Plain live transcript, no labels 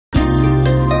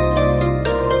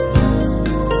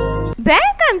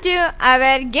Welcome to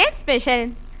our Get Special.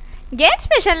 Get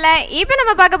Special இப்போ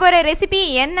நம்ம பார்க்க போற ரெசிபி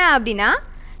என்ன அப்படினா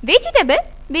வெஜிடபிள்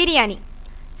பிரியாணி.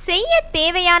 செய்ய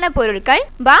தேவையான பொருட்கள்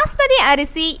பாஸ்மதி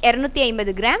அரிசி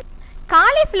 250 கிராம்,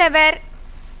 காலிஃப்ளவர்,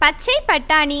 பச்சை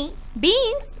பட்டாணி,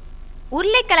 பீன்ஸ்,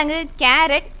 உருளைக்கிழங்கு,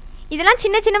 கேரட் இதெல்லாம்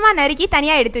சின்ன சின்னமா நறுக்கி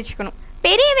தனியா எடுத்து வச்சுக்கணும்.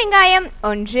 பெரிய வெங்காயம்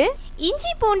 1,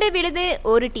 இஞ்சி பூண்டு விழுது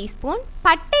 1 டீஸ்பூன்,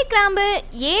 பட்டை கிராம்பு,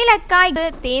 ஏலக்காய்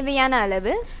தேவையான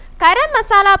அளவு, garam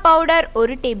masala powder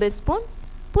 1 table spoon,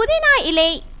 புதினா இலை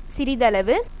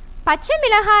சிறிதளவு, பச்சை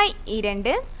மிளகாய்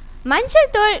 2,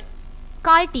 மஞ்சள் தூள்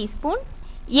 1/4 டீஸ்பூன்,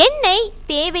 எண்ணெய்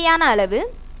தேவையான அளவு,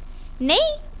 நெய்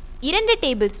 2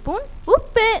 டேபிள் ஸ்பூன்,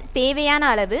 உப்பு தேவையான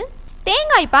அளவு,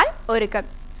 தேங்காய் பால் 1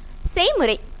 கப்.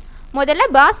 செய்முறை: முதல்ல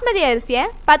பாஸ்மதி அரிசியை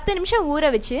 10 நிமிஷம்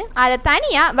ஊற வச்சு அதை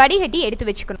தனியாக வடிகட்டி எடுத்து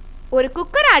வச்சுக்கணும். ஒரு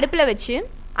குக்கரை அடுப்பில் வச்சு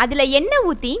அதில் எண்ணெய்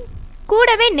ஊற்றி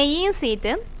கூடவே நெய்யையும்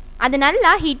சேர்த்து அது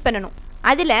நல்லா ஹீட் பண்ணணும்.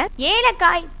 அதில்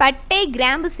ஏலக்காய், பட்டை,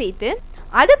 கிராம்பு சேர்த்து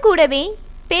அது கூடவே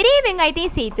பெரிய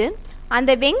வெங்காயத்தையும் சேர்த்து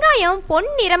அந்த வெங்காயம்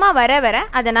பொன்னிறமாக வர வர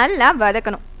அதை நல்லா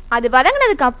வதக்கணும். அது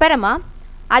வதங்கினதுக்கு அப்புறமா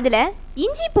அதில்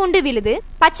இஞ்சி பூண்டு விழுது,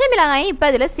 பச்சை மிளகாயும் இப்போ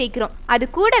அதில் சேர்க்குறோம். அது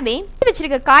கூடவே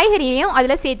வச்சுருக்க காய்கறியையும்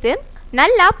அதில் சேர்த்து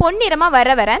நல்லா பொன்னிறமாக வர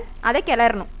வர அதை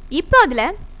கிளறணும். இப்போ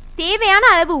அதில் தேவையான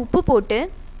அளவு உப்பு போட்டு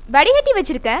வடிகட்டி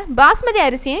வச்சுருக்க பாஸ்மதி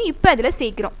அரிசியும் இப்போ அதில்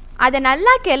சேர்க்குறோம். அதை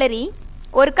நல்லா கிளறி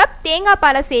 1 கப் தேங்காய்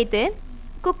பாலை சேர்த்து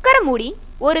குக்கரை மூடி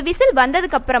ஒரு விசில்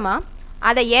வந்ததுக்கப்புறமா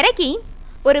அதை இறக்கி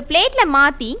ஒரு பிளேட்டில்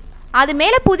மாற்றி அது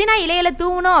மேலே புதினா இலையில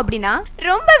தூவணும் அப்படின்னா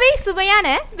ரொம்பவே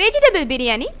சுவையான வெஜிடபிள்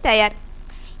பிரியாணி தயார்.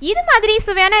 இது மாதிரி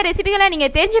சுவையான ரெசிபிகளை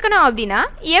நீங்கள் தெரிஞ்சுக்கணும் அப்படின்னா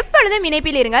எப்பொழுதும்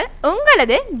இணைப்பில் இருங்கள்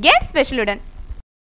உங்களது கெட் ஸ்பெஷலுடன்.